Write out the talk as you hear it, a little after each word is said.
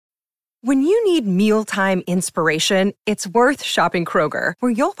When you need mealtime inspiration, it's worth shopping Kroger,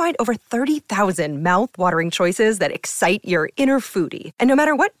 where you'll find over 30,000 mouth-watering choices that excite your inner foodie. And no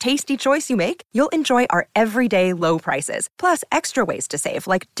matter what tasty choice you make, you'll enjoy our everyday low prices, plus extra ways to save,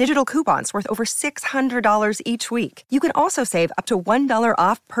 like digital coupons worth over $600 each week. You can also save up to $1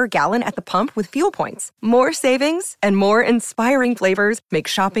 off per gallon at the pump with fuel points. More savings and more inspiring flavors make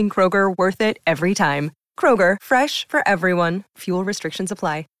shopping Kroger worth it every time. Kroger, fresh for everyone. Fuel restrictions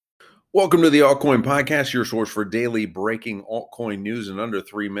apply. Welcome to the Altcoin Podcast, your source for daily breaking altcoin news in under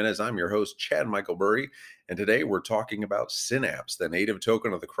 3 minutes. I'm your host, Chad Michael Burry, and today we're talking about Synapse, the native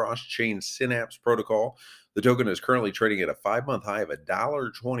token of the cross-chain Synapse protocol. The token is currently trading at a 5-month high of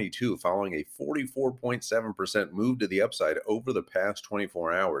 $1.22, following a 44.7% move to the upside over the past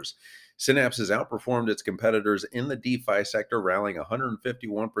 24 hours. Synapse has outperformed its competitors in the DeFi sector, rallying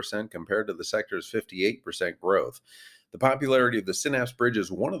 151% compared to the sector's 58% growth. The popularity of the Synapse bridge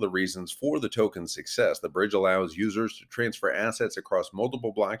is one of the reasons for the token's success. The bridge allows users to transfer assets across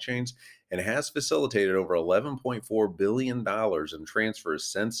multiple blockchains and has facilitated over $11.4 billion in transfers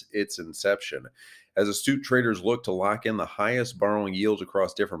since its inception. As astute traders look to lock in the highest borrowing yields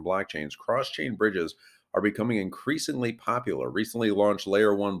across different blockchains, cross-chain bridges are becoming increasingly popular. Recently launched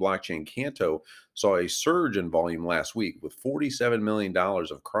Layer 1 blockchain Canto saw a surge in volume last week, with $47 million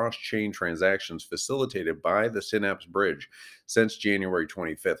of cross-chain transactions facilitated by the Synapse bridge since January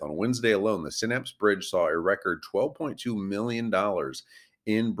 25th. On Wednesday alone, the Synapse bridge saw a record $12.2 million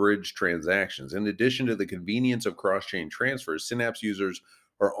in bridge transactions. In addition to the convenience of cross-chain transfers, Synapse users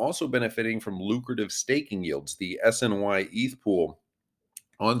are also benefiting from lucrative staking yields. The SNY ETH pool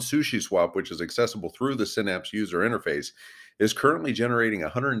on SushiSwap, which is accessible through the Synapse user interface, is currently generating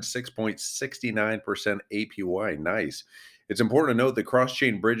 106.69% APY. Nice. It's important to note that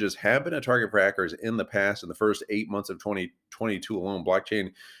cross-chain bridges have been a target for hackers in the past. In the first 8 months of 2022 alone,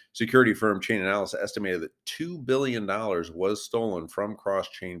 blockchain security firm Chainalysis estimated that $2 billion was stolen from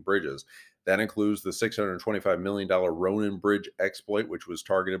cross-chain bridges. That includes the $625 million Ronin bridge exploit, which was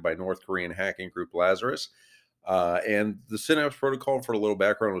targeted by North Korean hacking group Lazarus. And the Synapse protocol, for a little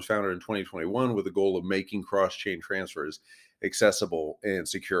background, was founded in 2021 with the goal of making cross-chain transfers accessible and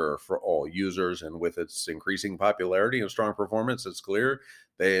secure for all users. And with its increasing popularity and strong performance, it's clear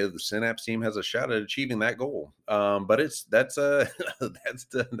the Synapse team has a shot at achieving that goal. But that's all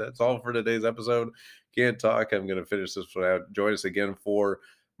for today's episode. Can't talk. I'm going to finish this one out. Join us again for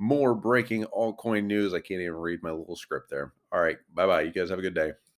more breaking altcoin news. I can't even read my little script there. All right. Bye-bye. You guys have a good day.